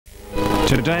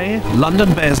Today,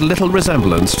 London bears little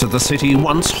resemblance to the city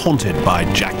once haunted by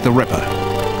Jack the Ripper.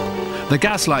 The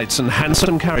gaslights and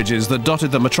handsome carriages that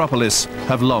dotted the metropolis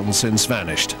have long since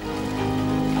vanished.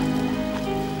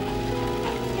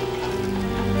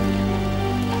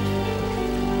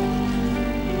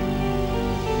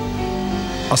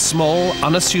 A small,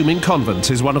 unassuming convent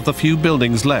is one of the few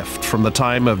buildings left from the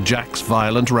time of Jack's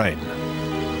violent reign.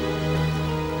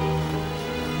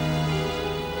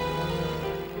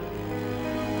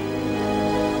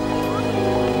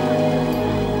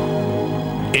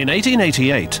 In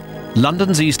 1888,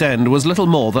 London's East End was little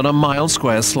more than a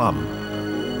mile-square slum.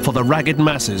 For the ragged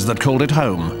masses that called it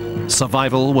home,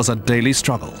 survival was a daily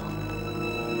struggle.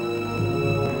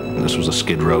 This was a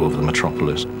skid row of the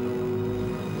metropolis.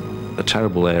 A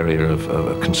terrible area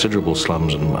of considerable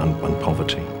slums and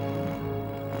poverty.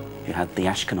 You had the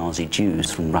Ashkenazi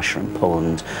Jews from Russia and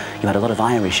Poland. You had a lot of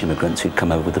Irish immigrants who'd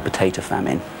come over with the potato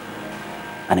famine.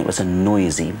 And it was a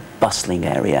noisy, bustling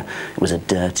area. It was a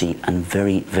dirty and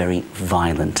very, very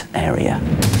violent area.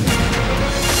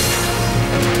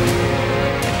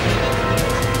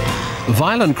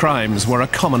 Violent crimes were a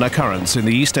common occurrence in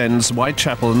the East End's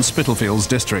Whitechapel and Spitalfields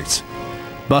districts.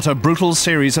 But a brutal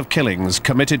series of killings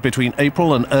committed between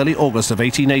April and early August of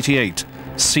 1888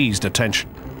 seized attention.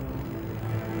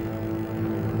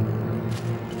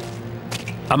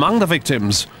 Among the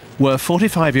victims were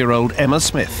 45-year-old Emma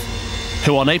Smith,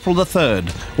 who on April the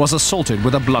 3rd was assaulted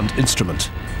with a blunt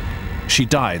instrument. She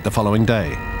died the following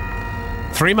day.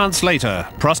 3 months later,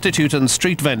 prostitute and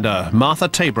street vendor Martha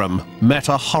Tabram met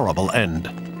a horrible end.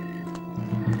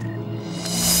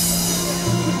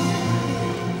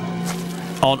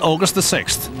 On August the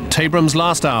 6th, Tabram's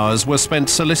last hours were spent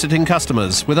soliciting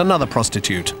customers with another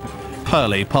prostitute,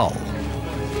 Pearlie Poll.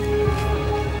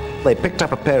 They picked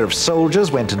up a pair of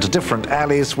soldiers, went into different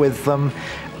alleys with them,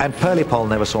 and Pearlie Poll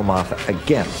never saw Martha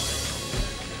again.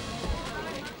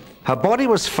 Her body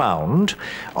was found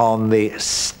on the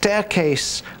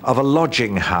staircase of a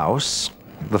lodging house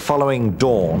the following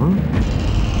dawn.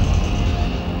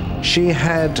 She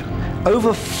had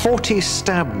over 40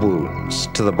 stab wounds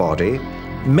to the body.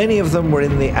 Many of them were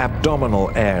in the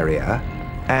abdominal area,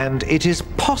 and it is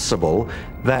possible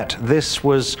that this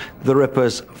was the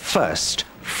Ripper's first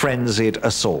frenzied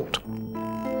assault.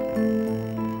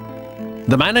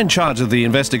 The man in charge of the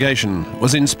investigation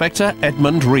was Inspector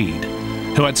Edmund Reed,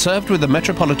 who had served with the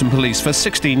Metropolitan Police for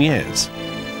 16 years.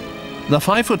 The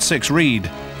 5'6" Reed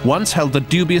once held the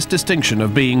dubious distinction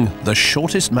of being the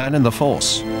shortest man in the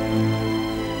force.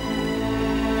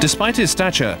 Despite his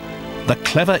stature, the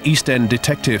clever East End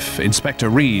detective, Inspector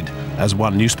Reed, as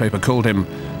one newspaper called him,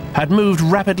 had moved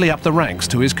rapidly up the ranks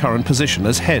to his current position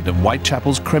as head of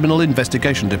Whitechapel's Criminal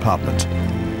Investigation Department.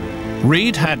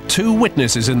 Reed had 2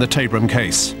 witnesses in the Tabram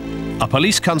case, a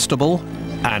police constable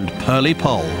and Pearlie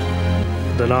Poll.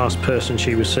 The last person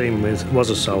she was seen with was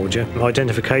a soldier.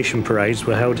 Identification parades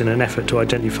were held in an effort to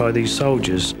identify these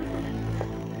soldiers.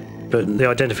 But the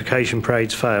identification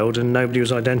parades failed and nobody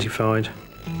was identified.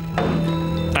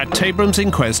 At Tabram's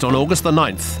inquest on August the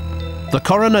 9th, the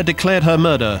coroner declared her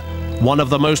murder one of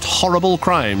the most horrible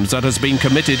crimes that has been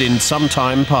committed in some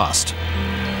time past.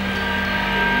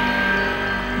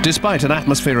 Despite an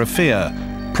atmosphere of fear,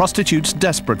 prostitutes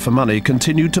desperate for money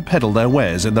continued to peddle their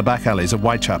wares in the back alleys of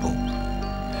Whitechapel.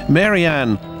 Mary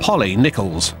Ann "Polly"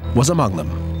 Nichols was among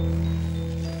them.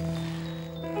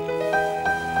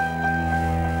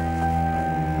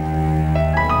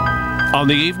 On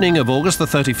the evening of August the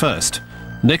 31st,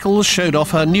 Nichols showed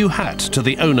off her new hat to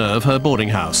the owner of her boarding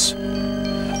house.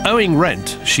 Owing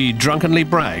rent, she drunkenly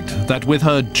bragged that with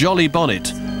her jolly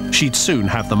bonnet, she'd soon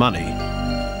have the money.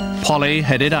 Polly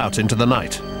headed out into the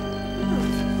night.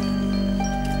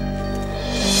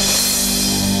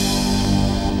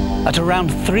 At around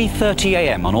 3:30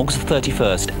 a.m. on August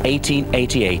 31st,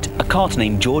 1888, a carter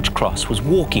named George Cross was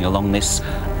walking along this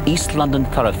East London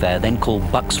thoroughfare, then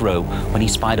called Bucks Row, when he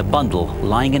spied a bundle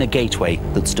lying in a gateway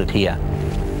that stood here.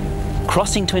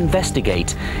 Crossing to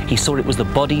investigate, he saw it was the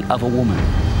body of a woman.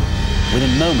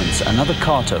 Within moments, another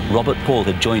carter, Robert Paul,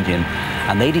 had joined him,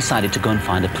 and they decided to go and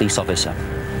find a police officer.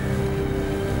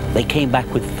 They came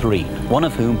back with 3, one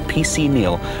of whom, P.C.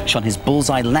 Neal, shone his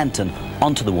bullseye lantern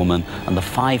onto the woman, and the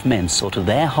 5 men saw to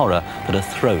their horror that her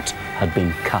throat had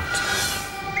been cut.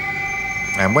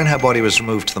 And when her body was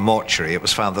removed to the mortuary, it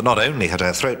was found that not only had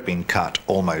her throat been cut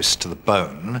almost to the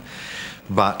bone,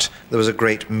 but there was a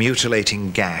great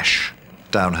mutilating gash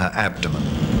down her abdomen.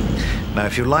 Now,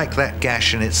 if you like, that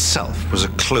gash in itself was a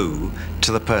clue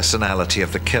to the personality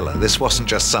of the killer. This wasn't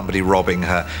just somebody robbing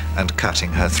her and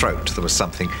cutting her throat. There was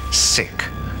something sick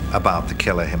about the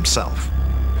killer himself.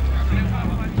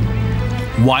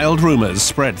 Wild rumours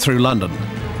spread through London.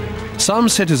 Some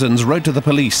citizens wrote to the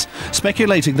police,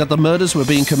 speculating that the murders were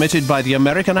being committed by the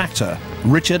American actor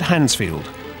Richard Hansfield,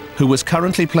 who was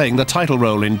currently playing the title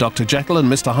role in Dr. Jekyll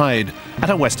and Mr. Hyde at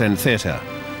a West End theatre.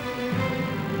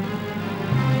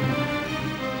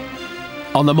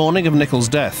 On the morning of Nichols'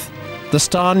 death, the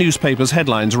Star newspaper's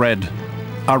headlines read,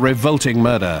 "A revolting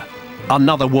murder.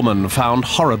 Another woman found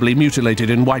horribly mutilated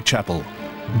in Whitechapel.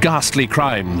 Ghastly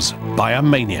crimes by a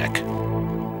maniac."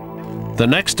 The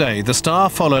next day, the Star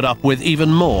followed up with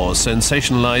even more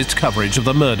sensationalized coverage of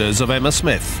the murders of Emma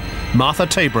Smith, Martha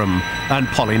Tabram and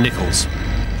Polly Nichols.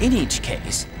 In each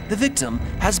case, the victim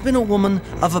has been a woman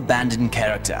of abandoned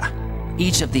character.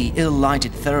 Each of the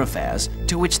ill-lighted thoroughfares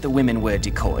to which the women were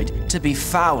decoyed to be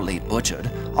foully butchered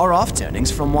are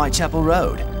off-turnings from Whitechapel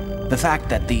Road. The fact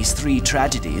that these three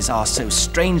tragedies are so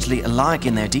strangely alike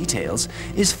in their details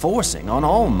is forcing on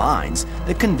all minds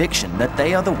the conviction that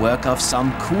they are the work of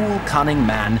some cool, cunning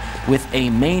man with a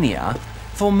mania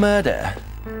for murder.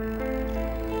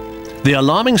 The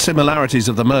alarming similarities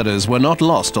of the murders were not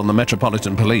lost on the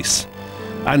Metropolitan Police,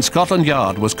 and Scotland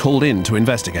Yard was called in to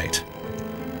investigate.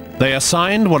 They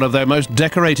assigned one of their most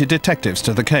decorated detectives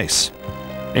to the case,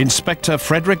 Inspector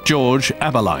Frederick George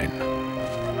Aberline.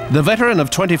 The veteran of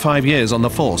 25 years on the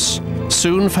force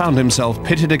soon found himself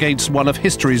pitted against one of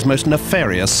history's most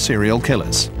nefarious serial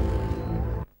killers.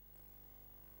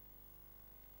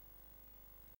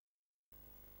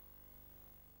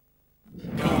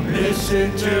 Come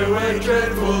listen to a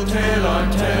dreadful tale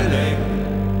I'm telling.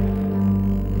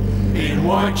 In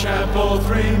Whitechapel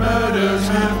 3 murders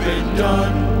have been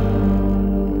done.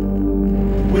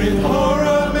 With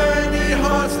horror many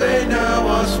hearts they now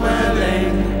are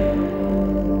swelling.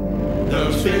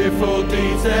 Those fearful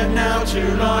deeds that now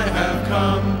to light have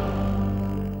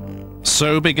come.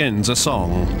 So begins a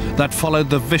song that followed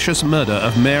the vicious murder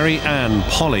of Mary Ann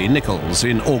Polly Nichols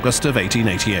in August of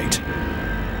 1888.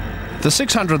 The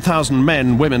 600,000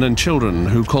 men, women and children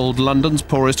who called London's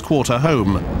poorest quarter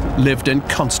home lived in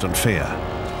constant fear.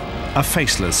 A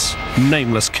faceless,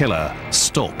 nameless killer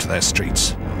stalked their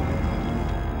streets.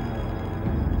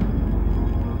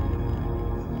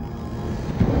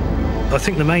 I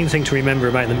think the main thing to remember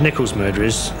about the Nichols murder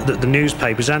is that the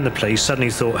newspapers and the police suddenly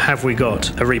thought, have we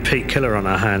got a repeat killer on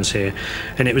our hands here?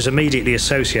 And it was immediately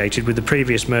associated with the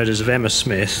previous murders of Emma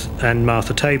Smith and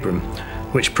Martha Tabram,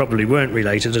 which probably weren't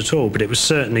related at all, but it was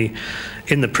certainly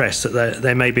in the press that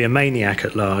there may be a maniac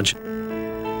at large.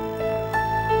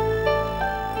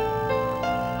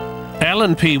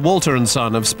 Ellen P. Walter &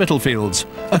 Son of Spitalfields,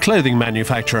 a clothing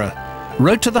manufacturer,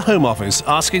 wrote to the Home Office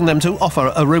asking them to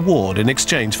offer a reward in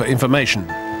exchange for information.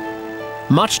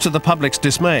 Much to the public's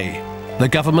dismay, the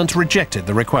government rejected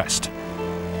the request.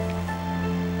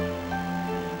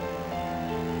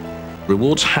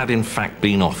 Rewards had in fact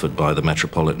been offered by the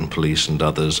Metropolitan Police and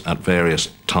others at various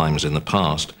times in the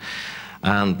past,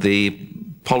 and the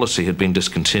policy had been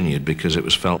discontinued because it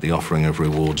was felt the offering of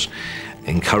rewards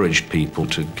encouraged people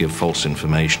to give false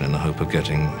information in the hope of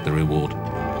getting the reward.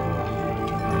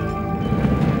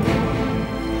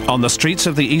 On the streets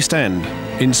of the East End,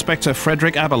 Inspector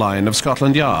Frederick Aberline of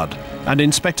Scotland Yard and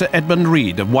Inspector Edmund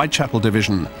Reed of Whitechapel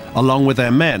Division, along with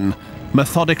their men,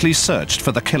 methodically searched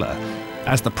for the killer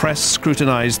as the press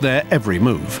scrutinised their every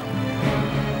move.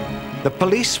 The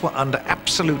police were under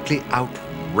absolutely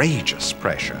outrageous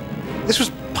pressure. This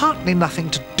was partly nothing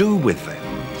to do with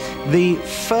them. The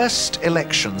first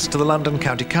elections to the London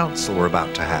County Council were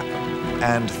about to happen,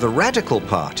 and the Radical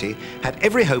Party had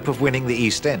every hope of winning the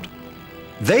East End.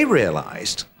 They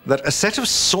realised that a set of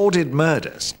sordid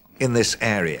murders in this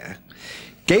area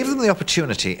gave them the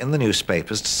opportunity in the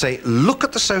newspapers to say, look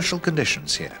at the social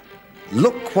conditions here.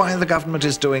 Look why the government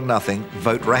is doing nothing,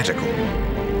 vote Radical.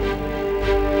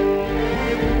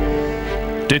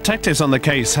 Detectives on the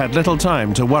case had little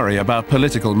time to worry about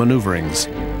political manoeuvrings.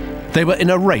 They were in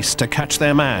a race to catch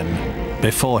their man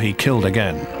before he killed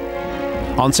again.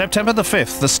 On September the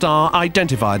 5th, the Star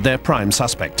identified their prime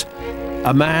suspect,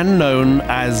 a man known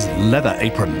as Leather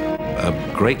Apron.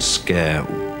 A great scare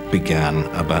began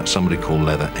about somebody called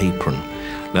Leather Apron.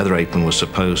 Leather Apron was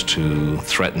supposed to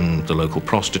threaten the local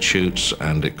prostitutes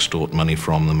and extort money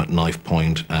from them at knife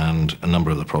point, and a number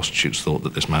of the prostitutes thought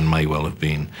that this man may well have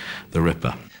been the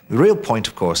Ripper. The real point,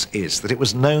 of course, is that it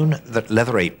was known that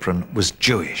Leather Apron was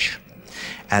Jewish,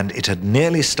 and it had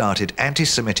nearly started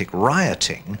anti-Semitic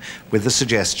rioting with the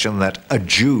suggestion that a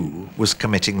Jew was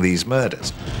committing these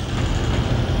murders.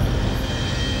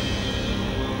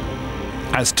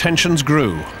 As tensions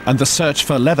grew and the search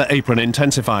for Leather Apron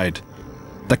intensified,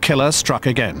 the killer struck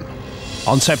again,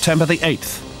 on September the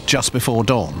 8th, just before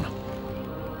dawn.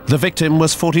 The victim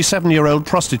was 47-year-old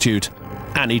prostitute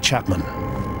Annie Chapman.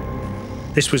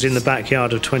 This was in the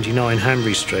backyard of 29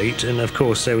 Hanbury Street, and of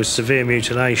course there was severe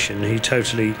mutilation. He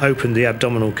totally opened the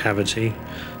abdominal cavity.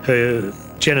 Her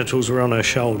genitals were on her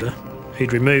shoulder.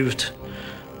 He'd removed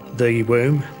the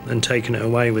womb and taken it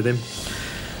away with him,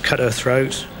 cut her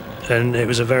throat, and it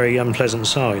was a very unpleasant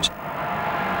sight.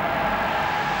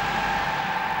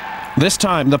 This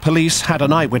time the police had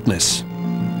an eyewitness,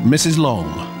 Mrs.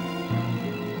 Long.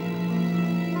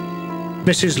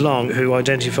 Mrs. Long, who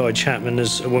identified Chapman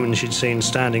as a woman she'd seen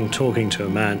standing talking to a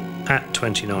man at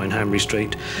 29 Hanbury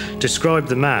Street, described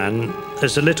the man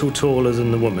as a little taller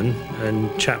than the woman, and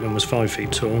Chapman was 5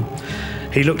 feet tall.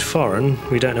 He looked foreign.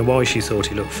 We don't know why she thought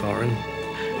he looked foreign.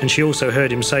 And she also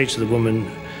heard him say to the woman,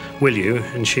 "Will you?"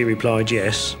 And she replied,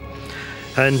 "Yes."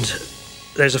 And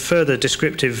there's a further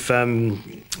descriptive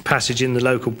passage in the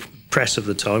local press of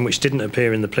the time, which didn't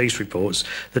appear in the police reports,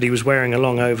 that he was wearing a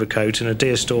long overcoat and a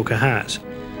deerstalker hat.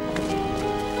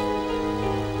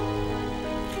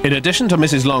 In addition to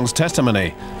Mrs. Long's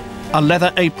testimony, a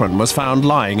leather apron was found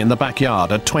lying in the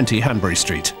backyard at 20 Hanbury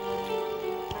Street.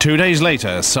 2 days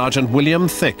later, Sergeant William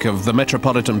Thick of the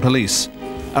Metropolitan Police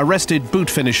arrested boot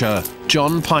finisher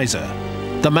John Pizer,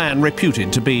 the man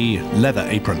reputed to be Leather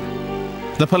Apron.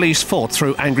 The police fought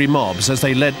through angry mobs as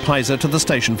they led Pizer to the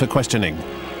station for questioning.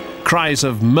 Cries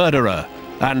of "murderer"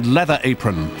 and "Leather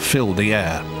Apron" filled the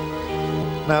air.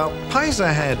 Now,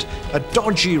 Pizer had a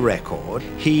dodgy record.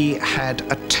 He had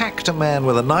attacked a man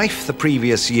with a knife the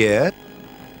previous year,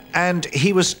 and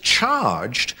he was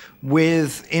charged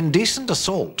with indecent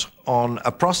assault on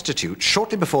a prostitute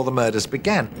shortly before the murders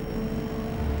began.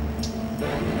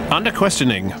 Under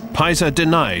questioning, Pizer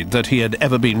denied that he had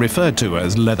ever been referred to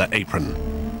as Leather Apron.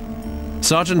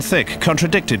 Sergeant Thick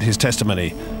contradicted his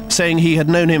testimony, saying he had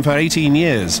known him for 18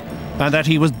 years and that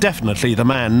he was definitely the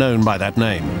man known by that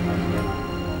name.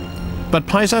 But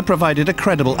Pizer provided a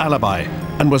credible alibi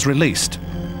and was released.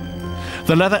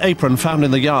 The leather apron found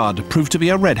in the yard proved to be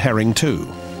a red herring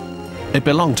too. It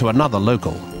belonged to another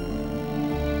local.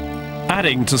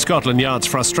 Adding to Scotland Yard's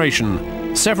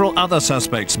frustration, several other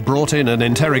suspects brought in and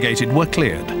interrogated were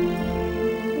cleared.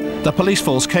 The police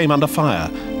force came under fire,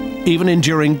 even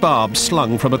enduring barbs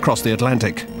slung from across the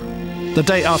Atlantic. The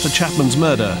day after Chapman's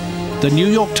murder, the New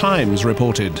York Times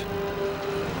reported,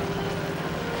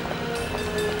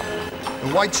 "The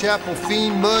Whitechapel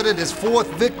fiend murdered his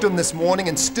fourth victim this morning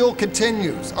and still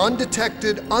continues.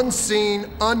 Undetected, unseen,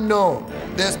 unknown.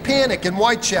 There's panic in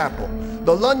Whitechapel.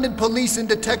 The London police and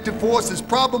detective force is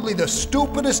probably the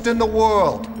stupidest in the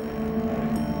world."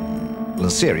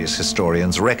 Serious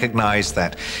historians recognize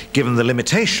that, given the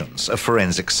limitations of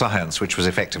forensic science, which was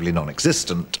effectively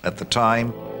non-existent at the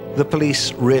time, the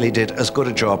police really did as good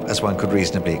a job as one could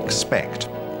reasonably expect.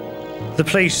 The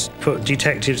police put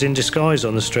detectives in disguise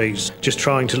on the streets, just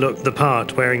trying to look the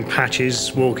part, wearing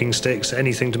patches, walking sticks,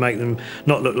 anything to make them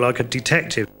not look like a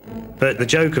detective. But the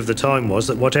joke of the time was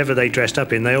that whatever they dressed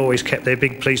up in, they always kept their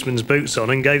big policeman's boots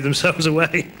on and gave themselves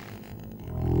away.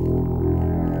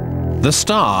 The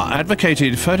Star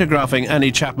advocated photographing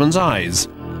Annie Chapman's eyes,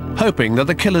 hoping that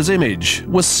the killer's image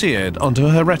was seared onto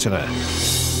her retina.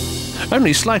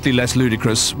 Only slightly less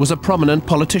ludicrous was a prominent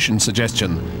politician's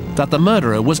suggestion that the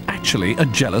murderer was actually a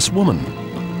jealous woman.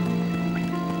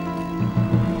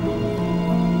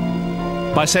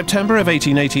 By September of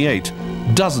 1888,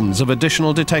 dozens of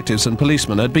additional detectives and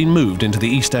policemen had been moved into the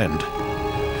East End.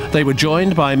 They were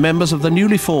joined by members of the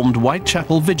newly formed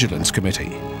Whitechapel Vigilance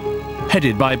Committee.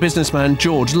 Headed by businessman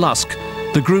George Lusk,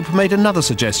 the group made another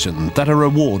suggestion that a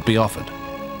reward be offered.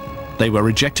 They were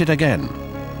rejected again,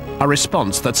 a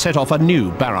response that set off a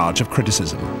new barrage of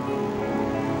criticism.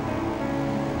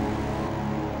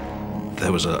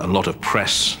 There was a lot of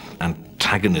press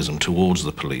antagonism towards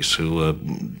the police, who were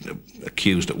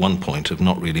accused at one point of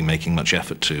not really making much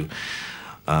effort to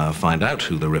find out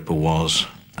who the Ripper was,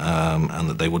 and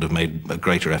that they would have made a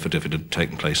greater effort if it had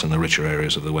taken place in the richer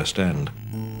areas of the West End.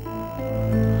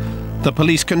 The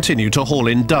police continued to haul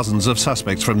in dozens of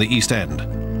suspects from the East End.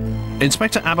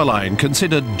 Inspector Aberline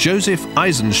considered Joseph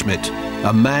Eisenschmidt,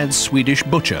 a mad Swedish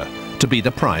butcher, to be the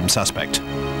prime suspect.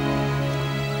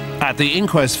 At the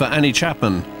inquest for Annie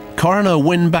Chapman, Coroner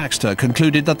Wynne Baxter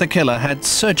concluded that the killer had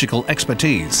surgical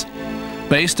expertise,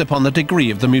 based upon the degree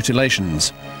of the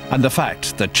mutilations and the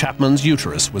fact that Chapman's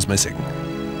uterus was missing.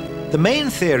 The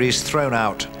main theories thrown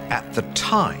out at the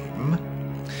time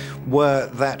were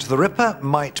that the Ripper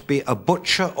might be a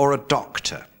butcher or a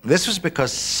doctor. This was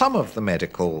because some of the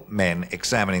medical men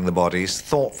examining the bodies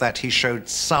thought that he showed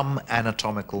some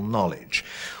anatomical knowledge.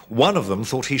 One of them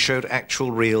thought he showed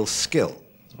actual real skill.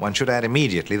 One should add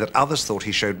immediately that others thought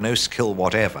he showed no skill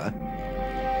whatever.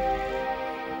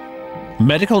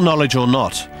 Medical knowledge or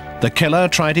not, the killer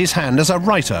tried his hand as a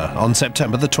writer on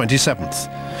September the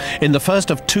 27th, in the first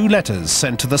of 2 letters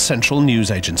sent to the Central News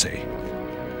Agency.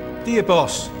 Dear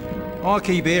boss, I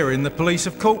keep hearing the police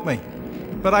have caught me,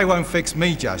 but they won't fix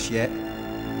me just yet.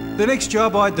 The next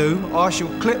job I do, I shall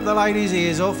clip the lady's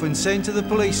ears off and send to the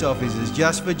police officers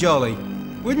just for jolly.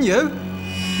 Wouldn't you?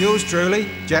 Yours truly,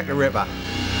 Jack the Ripper.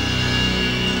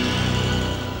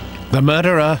 The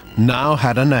murderer now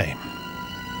had a name.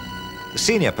 The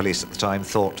senior police at the time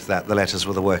thought that the letters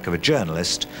were the work of a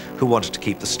journalist who wanted to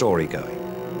keep the story going.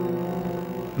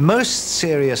 Most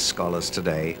serious scholars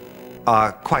today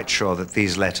are quite sure that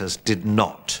these letters did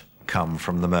not come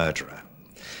from the murderer.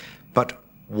 But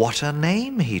what a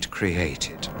name he'd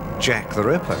created, Jack the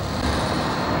Ripper.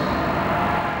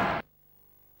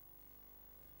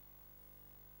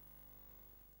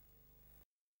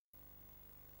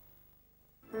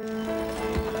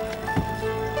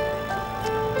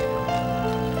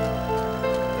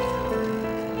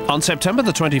 On September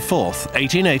the 24th,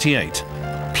 1888,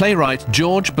 playwright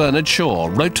George Bernard Shaw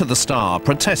wrote to the Star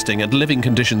protesting at living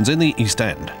conditions in the East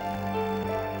End.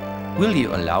 Will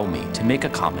you allow me to make a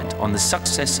comment on the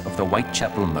success of the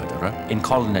Whitechapel murderer in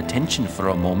calling attention for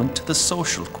a moment to the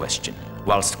social question?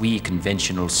 Whilst we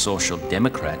conventional social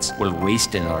democrats will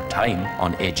waste in our time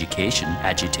on education,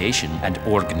 agitation and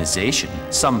organisation,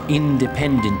 some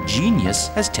independent genius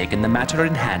has taken the matter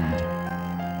in hand.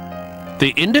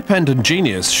 The independent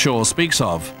genius Shaw speaks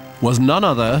of was none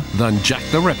other than Jack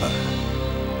the Ripper.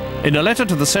 In a letter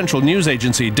to the Central News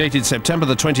Agency dated September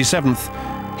the 27th,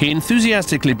 he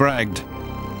enthusiastically bragged,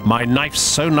 "My knife's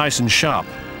so nice and sharp,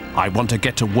 I want to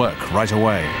get to work right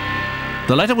away."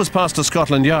 The letter was passed to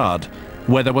Scotland Yard,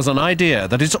 where there was an idea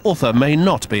that its author may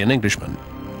not be an Englishman.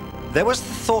 There was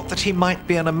the thought that he might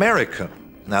be an American.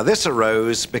 Now, this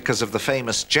arose because of the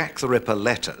famous Jack the Ripper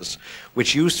letters,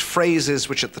 which used phrases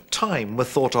which at the time were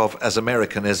thought of as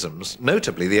Americanisms,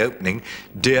 notably the opening,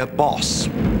 "Dear Boss."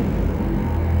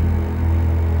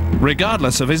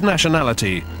 Regardless of his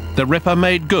nationality, the Ripper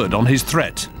made good on his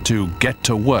threat to get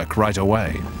to work right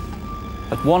away.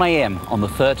 At 1 a.m. on the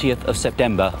 30th of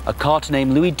September, a carter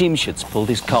named Louis Dimschutz pulled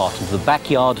his cart into the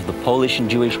backyard of the Polish and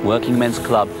Jewish Working Men's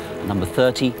Club at number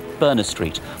 30 Berners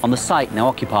Street, on the site now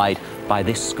occupied by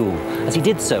this school. As he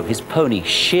did so, his pony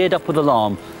sheared up with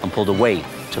alarm and pulled away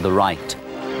to the right.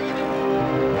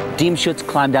 Dimschutz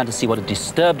climbed down to see what had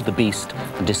disturbed the beast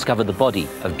and discovered the body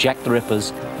of Jack the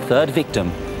Ripper's 3rd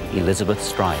victim, Elizabeth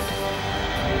Stride.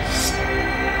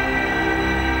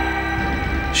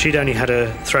 She'd only had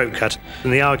her throat cut,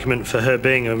 and the argument for her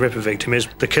being a Ripper victim is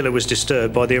the killer was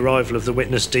disturbed by the arrival of the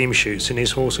witness Dimschutz in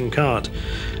his horse and cart,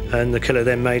 and the killer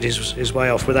then made his way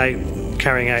off without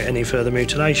carrying out any further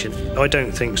mutilation. I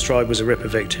don't think Stride was a Ripper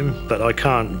victim, but I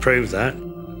can't prove that.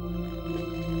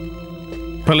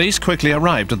 Police quickly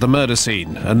arrived at the murder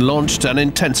scene and launched an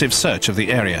intensive search of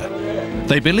the area.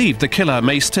 They believed the killer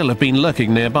may still have been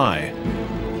lurking nearby.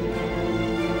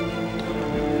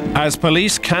 As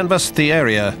police canvassed the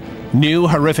area, new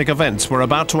horrific events were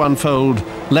about to unfold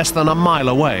less than a mile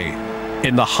away,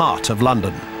 in the heart of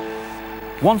London.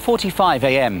 1:45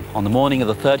 a.m. on the morning of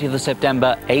the 30th of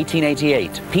September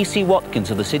 1888, P.C.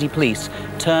 Watkins of the City Police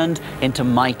turned into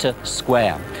Mitre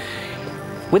Square.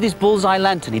 With his bullseye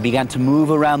lantern, he began to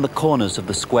move around the corners of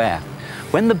the square.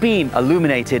 When the beam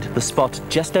illuminated the spot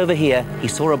just over here, he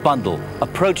saw a bundle,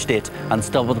 approached it and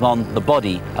stumbled upon the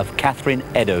body of Catherine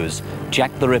Eddowes,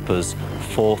 Jack the Ripper's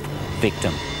 4th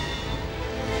victim.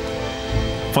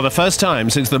 For the first time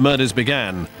since the murders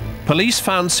began, police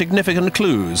found significant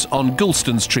clues on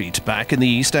Goulston Street back in the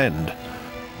East End.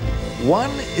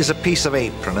 One is a piece of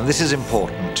apron, and this is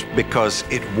important because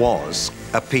it was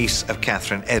a piece of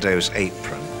Catherine Eddowes'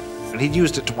 apron. And he'd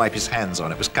used it to wipe his hands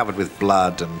on. It was covered with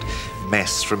blood and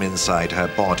mess from inside her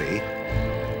body.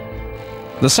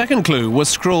 The second clue was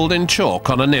scrawled in chalk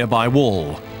on a nearby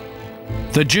wall.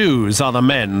 The Jews are the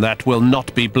men that will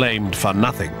not be blamed for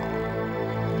nothing.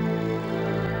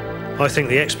 I think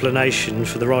the explanation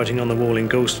for the writing on the wall in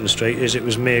Goulston Street is it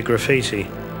was mere graffiti.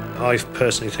 I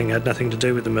personally think it had nothing to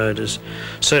do with the murders.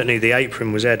 Certainly the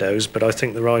apron was Eddowes, but I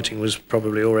think the writing was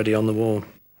probably already on the wall.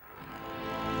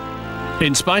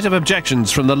 In spite of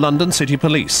objections from the London City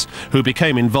Police, who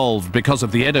became involved because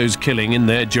of the Eddowes killing in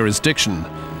their jurisdiction,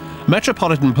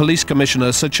 Metropolitan Police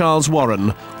Commissioner Sir Charles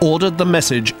Warren ordered the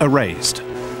message erased.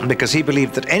 Because he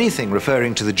believed that anything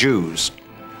referring to the Jews,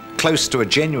 close to a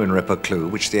genuine Ripper clue,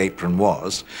 which the apron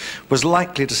was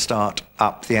likely to start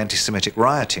up the anti-Semitic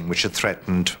rioting which had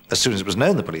threatened as soon as it was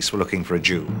known the police were looking for a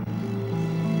Jew.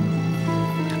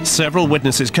 Several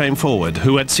witnesses came forward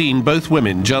who had seen both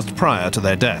women just prior to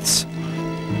their deaths.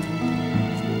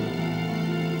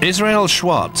 Israel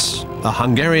Schwartz, a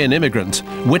Hungarian immigrant,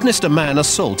 witnessed a man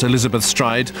assault Elizabeth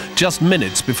Stride just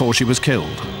minutes before she was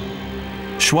killed.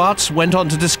 Schwartz went on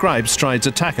to describe Stride's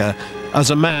attacker as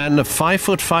a man of 5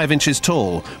 foot 5 inches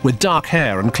tall, with dark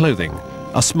hair and clothing,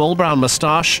 a small brown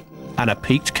moustache and a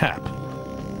peaked cap.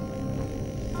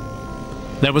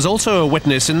 There was also a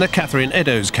witness in the Catherine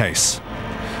Eddowes case.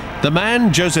 The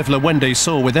man Joseph Lewende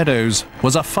saw with Eddowes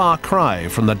was a far cry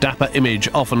from the dapper image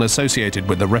often associated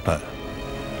with the Ripper.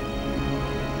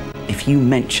 If you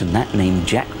mention that name,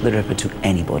 Jack the Ripper, to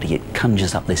anybody, it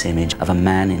conjures up this image of a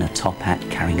man in a top hat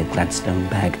carrying a Gladstone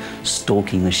bag,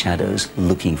 stalking the shadows,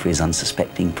 looking for his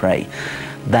unsuspecting prey.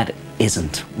 That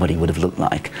isn't what he would have looked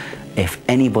like. If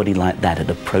anybody like that had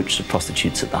approached the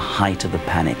prostitutes at the height of the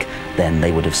panic, then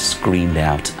they would have screamed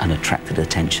out and attracted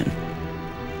attention.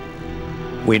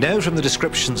 We know from the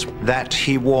descriptions that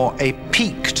he wore a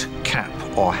peaked cap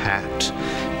or hat,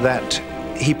 that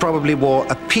he probably wore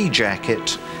a pea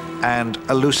jacket and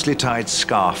a loosely tied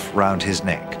scarf round his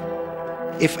neck.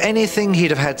 If anything, he'd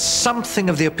have had something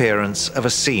of the appearance of a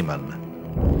seaman.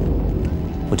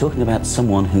 We're talking about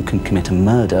someone who can commit a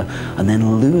murder and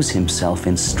then lose himself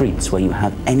in streets where you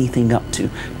have anything up to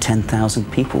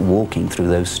 10,000 people walking through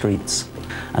those streets.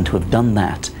 And to have done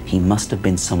that, he must have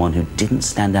been someone who didn't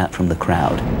stand out from the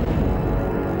crowd.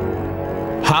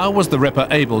 How was the Ripper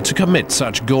able to commit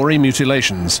such gory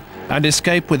mutilations and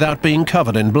escape without being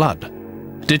covered in blood?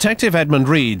 Detective Edmund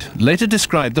Reed later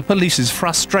described the police's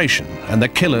frustration and the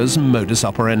killer's modus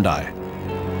operandi.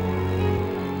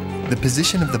 The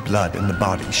position of the blood in the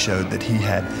body showed that he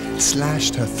had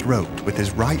slashed her throat with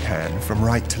his right hand from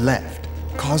right to left,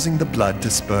 causing the blood to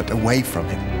spurt away from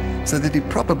him, so that he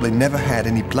probably never had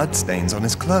any bloodstains on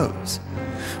his clothes.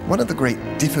 One of the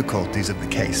great difficulties of the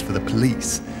case for the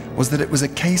police was that it was a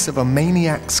case of a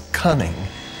maniac's cunning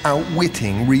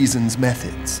outwitting reason's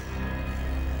methods.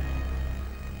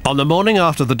 On the morning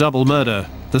after the double murder,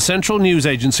 the Central News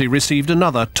Agency received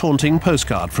another taunting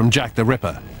postcard from Jack the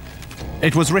Ripper.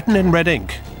 It was written in red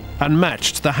ink and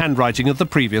matched the handwriting of the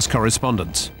previous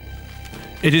correspondence.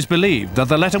 It is believed that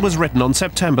the letter was written on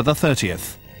September the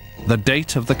 30th, the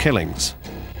date of the killings.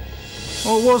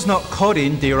 I was not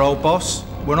codding, dear old boss,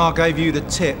 when I gave you the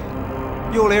tip.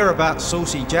 You'll hear about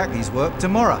Saucy Jackie's work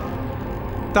tomorrow.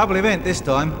 Double event this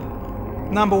time.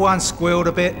 Number one squealed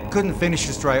a bit, couldn't finish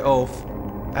it straight off.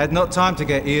 Had not time to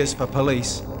get ears for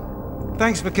police.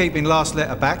 Thanks for keeping last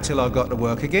letter back till I got to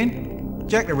work again.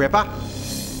 Jack the Ripper.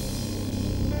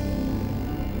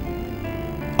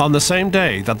 On the same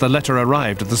day that the letter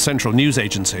arrived at the Central News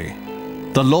Agency,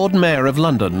 the Lord Mayor of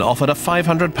London offered a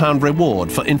 £500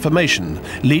 reward for information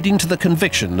leading to the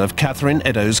conviction of Catherine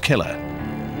Eddowes' killer.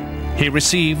 He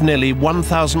received nearly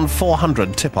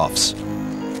 1,400 tip-offs.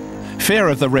 Fear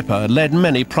of the Ripper led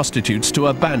many prostitutes to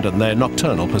abandon their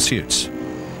nocturnal pursuits.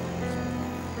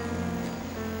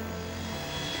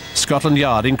 Scotland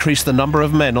Yard increased the number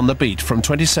of men on the beat from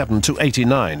 27 to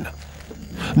 89.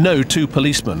 No two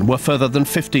policemen were further than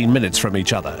 15 minutes from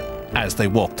each other as they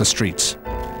walked the streets.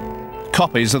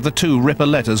 Copies of the two Ripper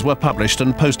letters were published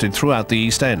and posted throughout the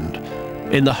East End,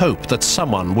 in the hope that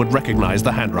someone would recognise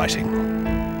the handwriting.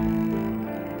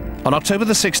 On October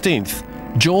the 16th,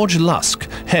 George Lusk,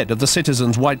 head of the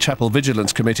Citizens' Whitechapel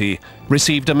Vigilance Committee,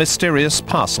 received a mysterious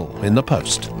parcel in the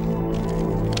post.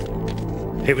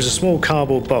 It was a small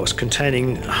cardboard box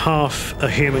containing half a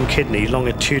human kidney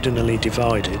longitudinally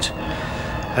divided,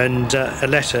 and a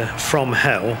letter from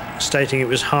hell stating it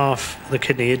was half the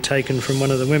kidney he'd taken from one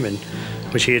of the women,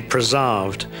 which he had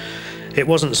preserved. It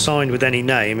wasn't signed with any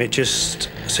name, it just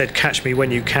said, "Catch me when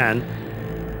you can."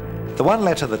 The one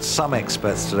letter that some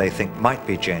experts today think might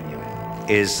be genuine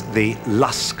is the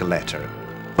Lusk letter.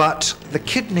 But the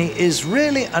kidney is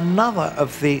really another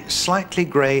of the slightly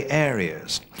grey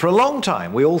areas. For a long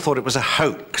time, we all thought it was a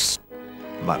hoax.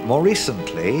 But more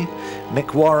recently,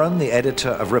 Nick Warren, the editor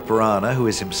of Ripperana, who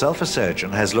is himself a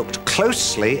surgeon, has looked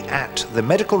closely at the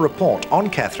medical report on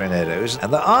Catherine Eddowes,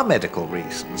 and there are medical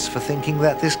reasons for thinking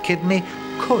that this kidney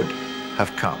could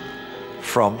have come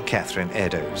from Catherine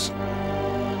Eddowes.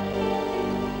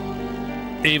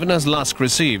 Even as Lusk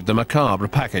received the macabre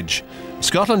package,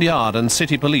 Scotland Yard and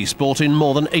City Police brought in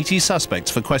more than 80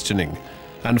 suspects for questioning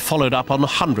and followed up on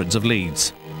hundreds of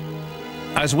leads.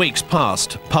 As weeks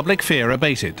passed, public fear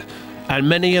abated, and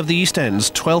many of the East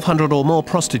End's 1,200 or more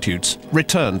prostitutes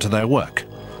returned to their work.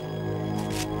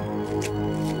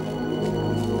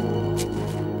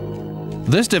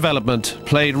 This development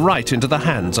played right into the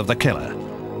hands of the killer,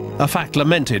 a fact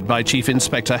lamented by Chief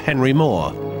Inspector Henry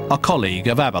Moore, a colleague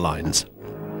of Aberline's.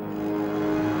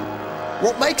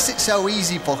 What makes it so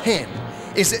easy for him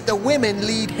is that the women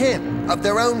lead him of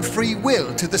their own free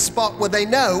will to the spot where they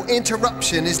know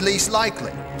interruption is least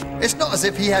likely. It's not as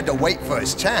if he had to wait for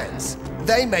his chance.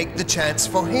 They make the chance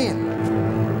for him.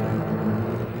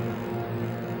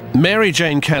 Mary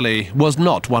Jane Kelly was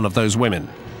not one of those women,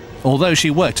 although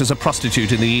she worked as a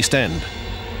prostitute in the East End.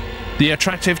 The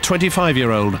attractive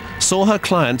 25-year-old saw her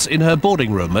clients in her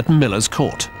boarding room at Miller's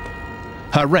Court.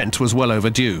 Her rent was well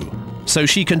overdue, so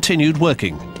she continued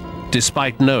working,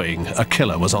 despite knowing a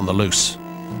killer was on the loose.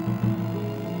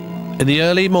 In the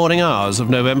early morning hours of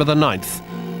November the 9th,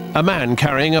 a man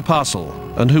carrying a parcel,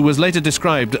 and who was later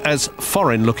described as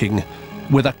foreign-looking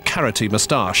with a carroty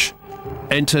moustache,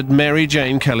 entered Mary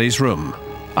Jane Kelly's room.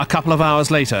 A couple of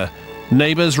hours later,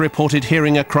 neighbours reported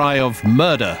hearing a cry of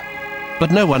murder,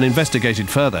 but no one investigated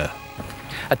further.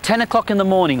 At 10 o'clock in the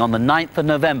morning on the 9th of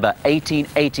November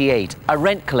 1888, a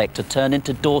rent collector turned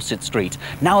into Dorset Street,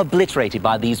 now obliterated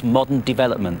by these modern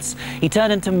developments. He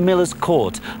turned into Miller's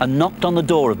Court and knocked on the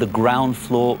door of the ground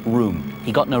floor room.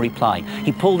 He got no reply.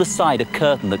 He pulled aside a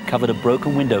curtain that covered a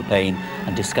broken window pane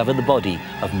and discovered the body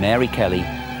of Mary Kelly,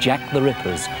 Jack the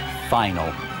Ripper's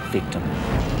final victim.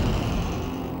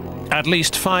 At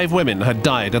least 5 women had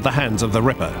died at the hands of the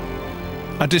Ripper.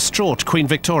 A distraught Queen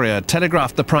Victoria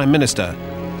telegraphed the Prime Minister,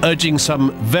 urging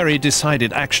some very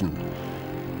decided action.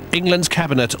 England's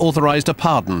cabinet authorised a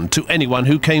pardon to anyone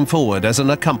who came forward as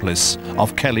an accomplice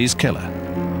of Kelly's killer.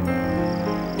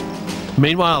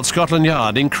 Meanwhile, Scotland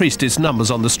Yard increased its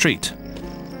numbers on the street,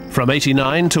 from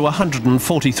 89 to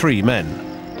 143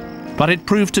 men. But it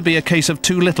proved to be a case of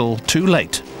too little, too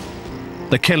late.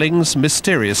 The killings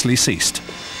mysteriously ceased.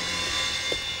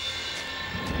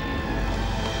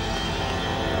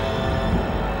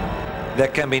 There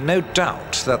can be no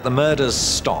doubt that the murders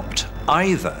stopped,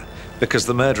 either because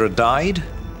the murderer died,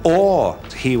 or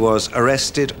he was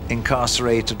arrested,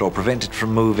 incarcerated, or prevented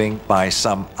from moving by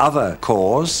some other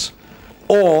cause,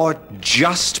 or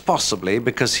just possibly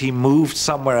because he moved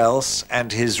somewhere else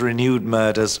and his renewed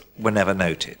murders were never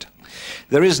noted.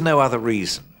 There is no other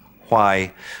reason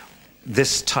why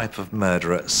this type of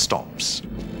murderer stops.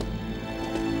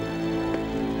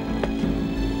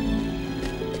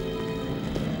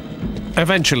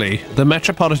 Eventually, the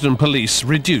Metropolitan Police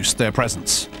reduced their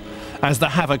presence, as the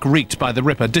havoc wreaked by the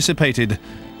Ripper dissipated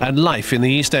and life in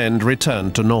the East End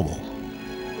returned to normal.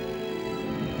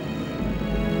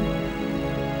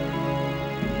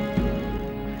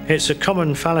 It's a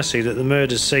common fallacy that the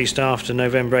murders ceased after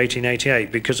November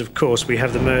 1888 because, of course, we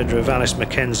have the murder of Alice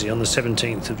Mackenzie on the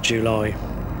 17th of July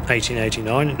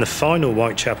 1889. And the final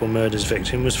Whitechapel murders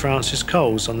victim was Francis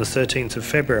Coles on the 13th of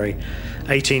February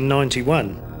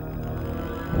 1891.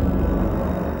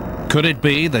 Could it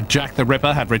be that Jack the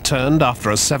Ripper had returned after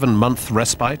a 7-month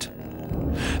respite?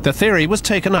 The theory was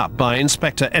taken up by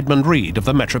Inspector Edmund Reed of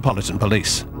the Metropolitan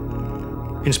Police.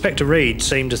 Inspector Reed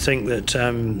seemed to think that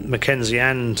Mackenzie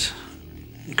and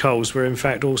Coles were in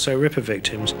fact also Ripper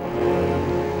victims.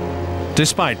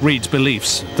 Despite Reed's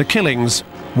beliefs, the killings,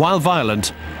 while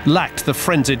violent, lacked the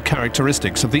frenzied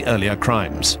characteristics of the earlier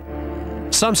crimes.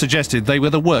 Some suggested they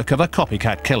were the work of a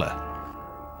copycat killer.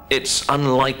 It's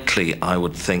unlikely, I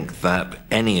would think, that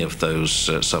any of those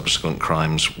subsequent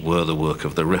crimes were the work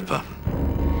of the Ripper.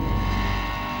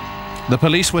 The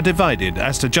police were divided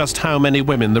as to just how many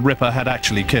women the Ripper had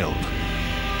actually killed.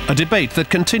 A debate that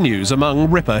continues among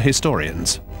Ripper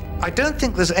historians. I don't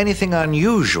think there's anything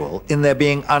unusual in there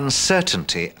being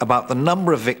uncertainty about the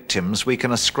number of victims we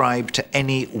can ascribe to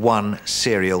any one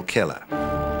serial killer.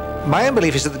 My own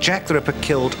belief is that Jack the Ripper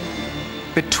killed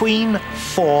between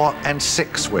 4 and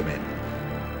 6 women.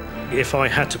 If I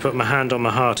had to put my hand on my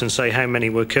heart and say how many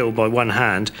were killed by one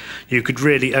hand, you could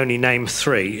really only name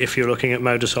 3 if you're looking at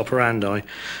modus operandi.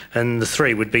 And the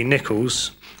 3 would be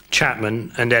Nichols,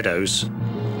 Chapman and Eddowes.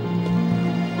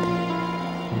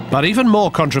 But even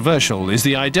more controversial is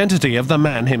the identity of the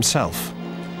man himself.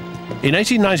 In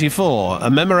 1894, a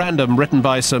memorandum written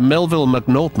by Sir Melville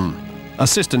Macnaughton,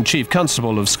 Assistant Chief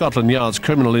Constable of Scotland Yard's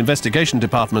Criminal Investigation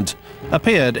Department,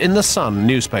 appeared in the Sun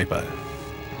newspaper.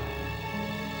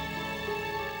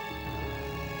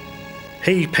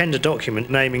 He penned a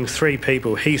document naming 3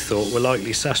 people he thought were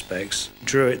likely suspects: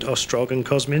 Druitt, Ostrog and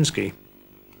Kosminski.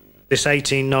 This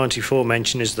 1894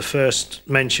 mention is the first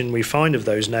mention we find of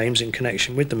those names in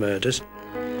connection with the murders.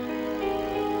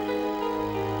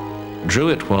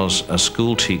 Druitt was a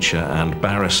school teacher and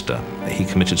barrister. He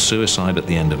committed suicide at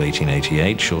the end of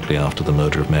 1888, shortly after the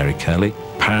murder of Mary Kelly.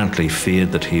 Apparently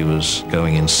feared that he was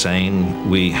going insane.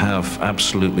 We have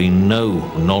absolutely no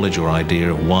knowledge or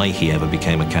idea of why he ever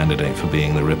became a candidate for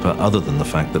being the Ripper, other than the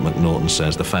fact that Macnaughton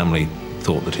says the family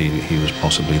thought that he was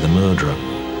possibly the murderer.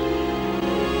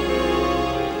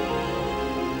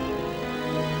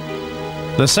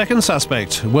 The second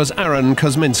suspect was Aaron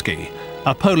Kosminski,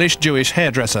 a Polish-Jewish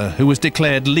hairdresser who was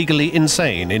declared legally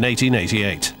insane in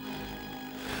 1888.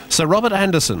 Sir Robert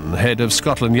Anderson, head of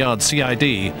Scotland Yard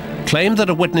CID, claimed that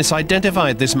a witness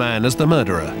identified this man as the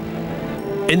murderer.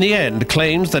 In the end,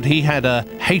 claims that he had a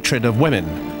hatred of women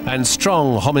and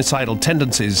strong homicidal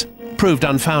tendencies proved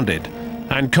unfounded,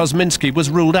 and Kosminski was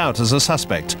ruled out as a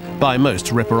suspect by most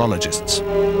ripperologists.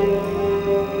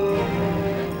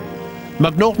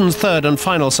 McNaughton's third and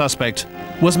final suspect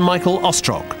was Michael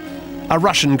Ostrog, a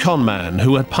Russian con man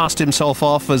who had passed himself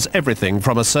off as everything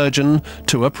from a surgeon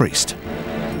to a priest.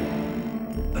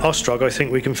 Ostrog, I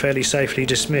think we can fairly safely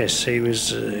dismiss. He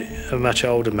was a much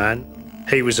older man.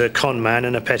 He was a con man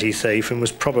and a petty thief and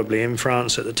was probably in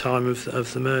France at the time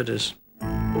of the murders.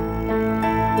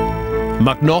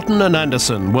 McNaughton and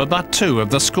Anderson were but two of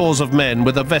the scores of men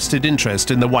with a vested interest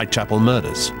in the Whitechapel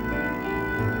murders.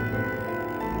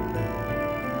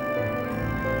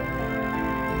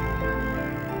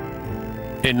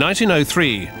 In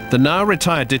 1903, the now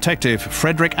retired detective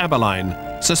Frederick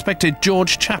Aberline suspected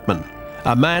George Chapman,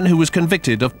 a man who was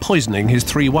convicted of poisoning his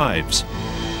 3 wives.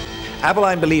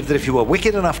 Aberline believed that if you were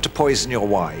wicked enough to poison your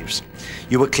wives,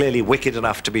 you were clearly wicked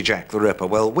enough to be Jack the Ripper.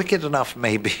 Well, wicked enough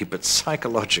maybe, but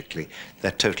psychologically,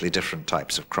 they're totally different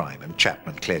types of crime, and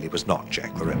Chapman clearly was not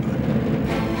Jack the Ripper.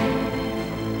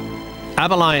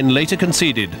 Aberline later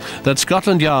conceded that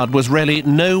Scotland Yard was really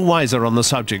no wiser on the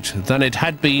subject than it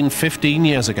had been 15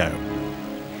 years ago.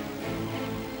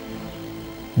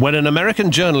 When an American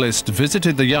journalist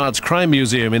visited the Yard's crime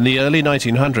museum in the early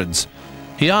 1900s,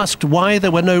 he asked why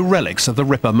there were no relics of the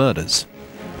Ripper murders.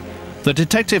 The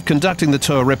detective conducting the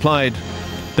tour replied,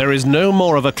 "There is no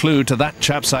more of a clue to that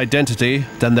chap's identity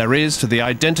than there is to the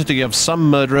identity of some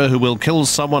murderer who will kill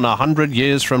someone 100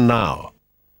 years from now."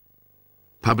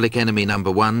 Public Enemy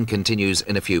 #1 continues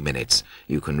in a few minutes.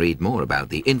 You can read more about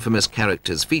the infamous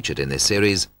characters featured in this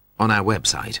series on our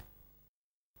website.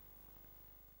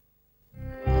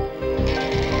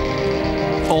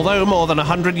 Although more than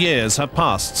 100 years have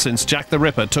passed since Jack the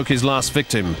Ripper took his last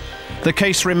victim, the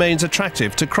case remains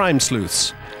attractive to crime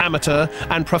sleuths, amateur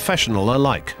and professional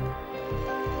alike.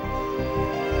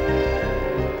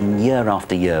 Year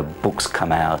after year, books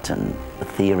come out and the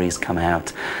theories come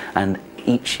out, and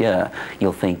each year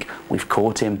you'll think, we've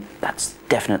caught him, that's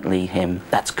definitely him,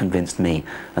 that's convinced me.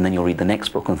 And then you'll read the next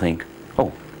book and think,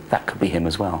 oh, that could be him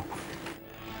as well.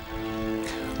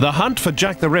 The hunt for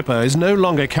Jack the Ripper is no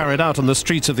longer carried out on the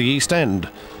streets of the East End.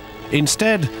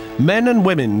 Instead, men and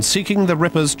women seeking the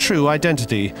Ripper's true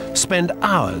identity spend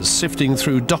hours sifting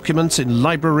through documents in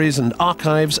libraries and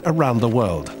archives around the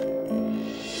world.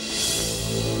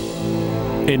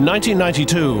 In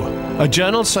 1992, a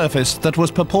journal surfaced that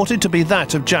was purported to be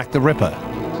that of Jack the Ripper.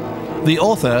 The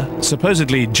author,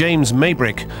 supposedly James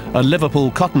Maybrick, a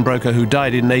Liverpool cotton broker who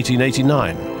died in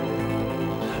 1889.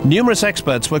 Numerous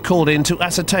experts were called in to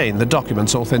ascertain the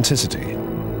document's authenticity.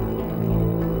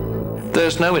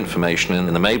 There's no information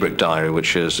in the Maybrick diary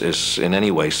which is in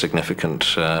any way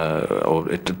significant,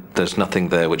 there's nothing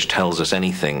there which tells us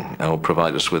anything or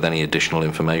provides us with any additional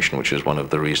information, which is one of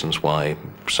the reasons why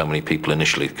so many people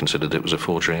initially considered it was a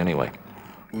forgery anyway.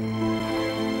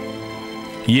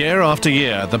 Year after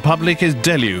year, the public is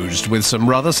deluged with some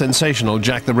rather sensational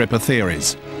Jack the Ripper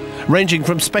theories, ranging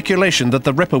from speculation that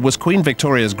the Ripper was Queen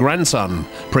Victoria's grandson,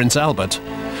 Prince Albert,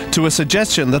 to a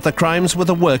suggestion that the crimes were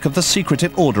the work of the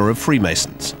secretive Order of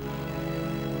Freemasons.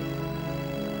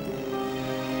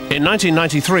 In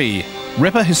 1993,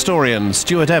 Ripper historian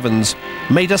Stuart Evans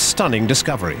made a stunning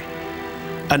discovery.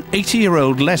 An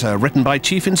 80-year-old letter written by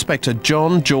Chief Inspector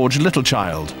John George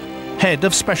Littlechild, head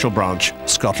of Special Branch,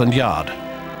 Scotland Yard.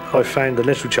 I found the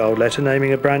Littlechild letter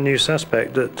naming a brand new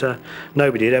suspect that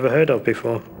nobody had ever heard of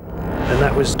before. And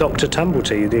that was Dr.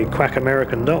 Tumblety, the quack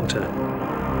American doctor.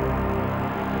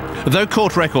 Though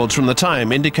court records from the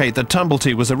time indicate that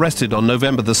Tumblety was arrested on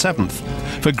November the 7th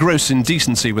for gross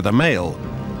indecency with a male,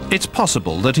 it's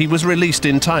possible that he was released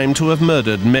in time to have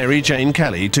murdered Mary Jane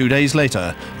Kelly 2 days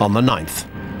later, on the 9th.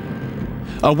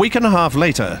 A week and a half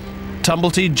later,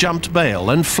 Tumblety jumped bail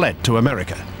and fled to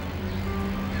America.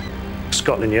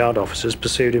 Scotland Yard officers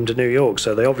pursued him to New York,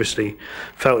 so they obviously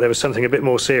felt there was something a bit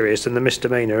more serious than the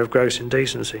misdemeanour of gross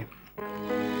indecency.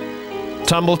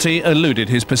 Tumblety eluded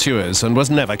his pursuers and was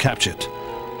never captured.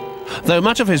 Though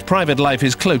much of his private life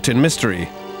is cloaked in mystery,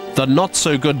 the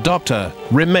not-so-good doctor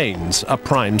remains a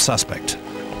prime suspect.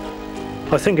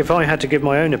 I think if I had to give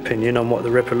my own opinion on what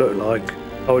the Ripper looked like,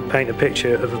 I would paint a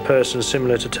picture of a person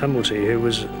similar to Tumblety, who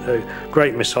was a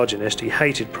great misogynist. He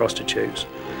hated prostitutes.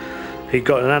 He'd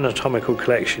got an anatomical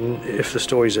collection, if the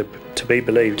stories are to be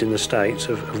believed, in the States,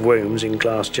 of wombs in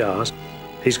glass jars.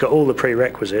 He's got all the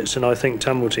prerequisites, and I think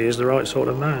Tumblety is the right sort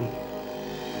of man.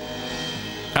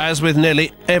 As with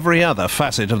nearly every other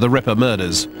facet of the Ripper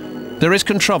murders, there is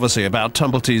controversy about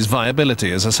Tumblety's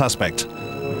viability as a suspect,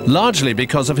 largely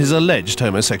because of his alleged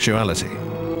homosexuality.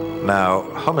 Now,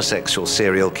 homosexual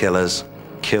serial killers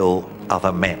kill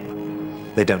other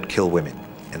men. They don't kill women.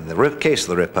 In the case of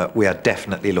the Ripper, we are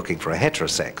definitely looking for a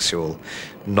heterosexual,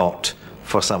 not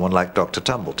for someone like Dr.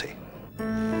 Tumblety.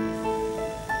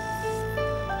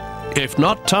 If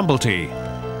not Tumblety,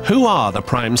 who are the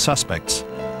prime suspects?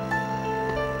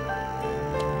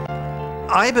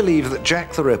 I believe that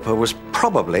Jack the Ripper was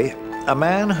probably a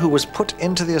man who was put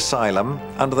into the asylum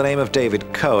under the name of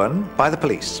David Cohen by the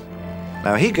police.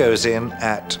 Now, he goes in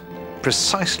at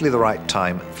precisely the right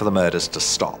time for the murders to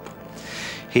stop.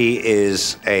 He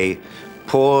is a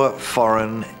poor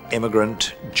foreign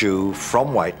immigrant Jew from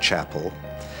Whitechapel,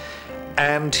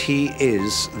 and he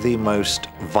is the most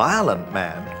violent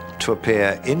man to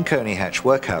appear in Coney Hatch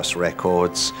workhouse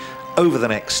records over the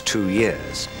next 2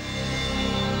 years.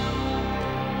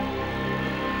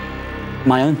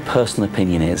 My own personal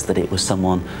opinion is that it was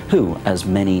someone who, as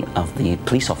many of the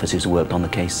police officers who worked on the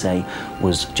case say,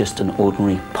 was just an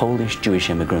ordinary Polish Jewish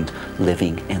immigrant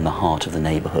living in the heart of the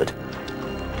neighborhood.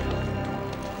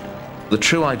 The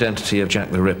true identity of Jack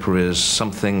the Ripper is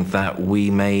something that we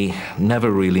may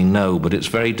never really know, but it's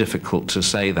very difficult to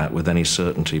say that with any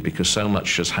certainty because so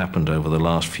much has happened over the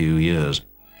last few years.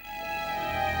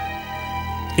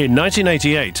 In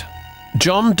 1988,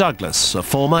 John Douglas, a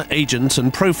former agent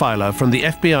and profiler from the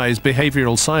FBI's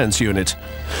Behavioral Science Unit,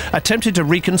 attempted to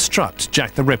reconstruct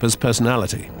Jack the Ripper's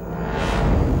personality.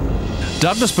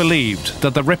 Douglas believed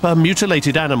that the Ripper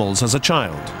mutilated animals as a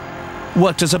child,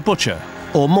 worked as a butcher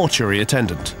or mortuary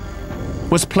attendant,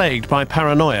 was plagued by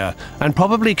paranoia and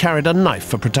probably carried a knife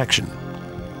for protection.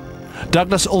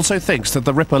 Douglas also thinks that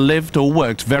the Ripper lived or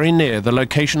worked very near the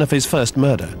location of his first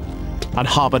murder and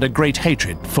harbored a great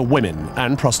hatred for women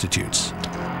and prostitutes.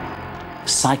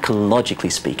 Psychologically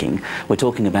speaking, we're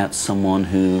talking about someone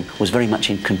who was very much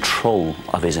in control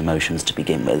of his emotions to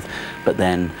begin with, but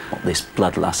then this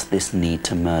bloodlust, this need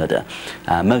to murder.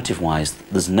 Motive-wise,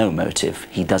 there's no motive.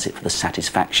 He does it for the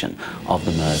satisfaction of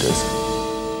the murders.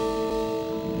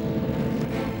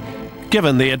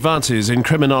 Given the advances in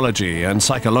criminology and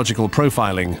psychological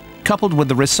profiling, coupled with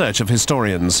the research of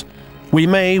historians, we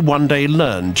may one day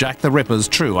learn Jack the Ripper's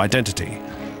true identity.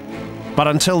 But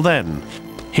until then,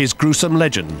 his gruesome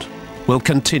legend will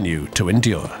continue to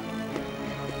endure.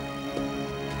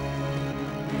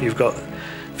 You've got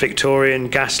Victorian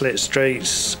gaslit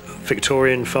streets,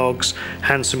 Victorian fogs,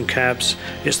 hansom cabs.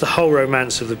 It's the whole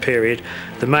romance of the period.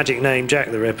 The magic name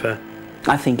Jack the Ripper.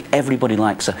 I think everybody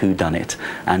likes a whodunit,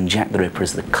 and Jack the Ripper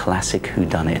is the classic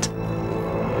whodunit.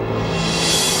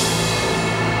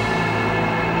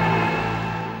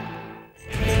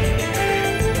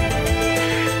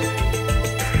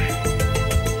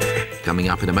 Coming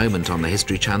up in a moment on the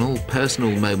History Channel,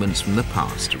 personal moments from the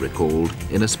past recalled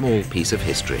in a small piece of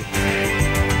history.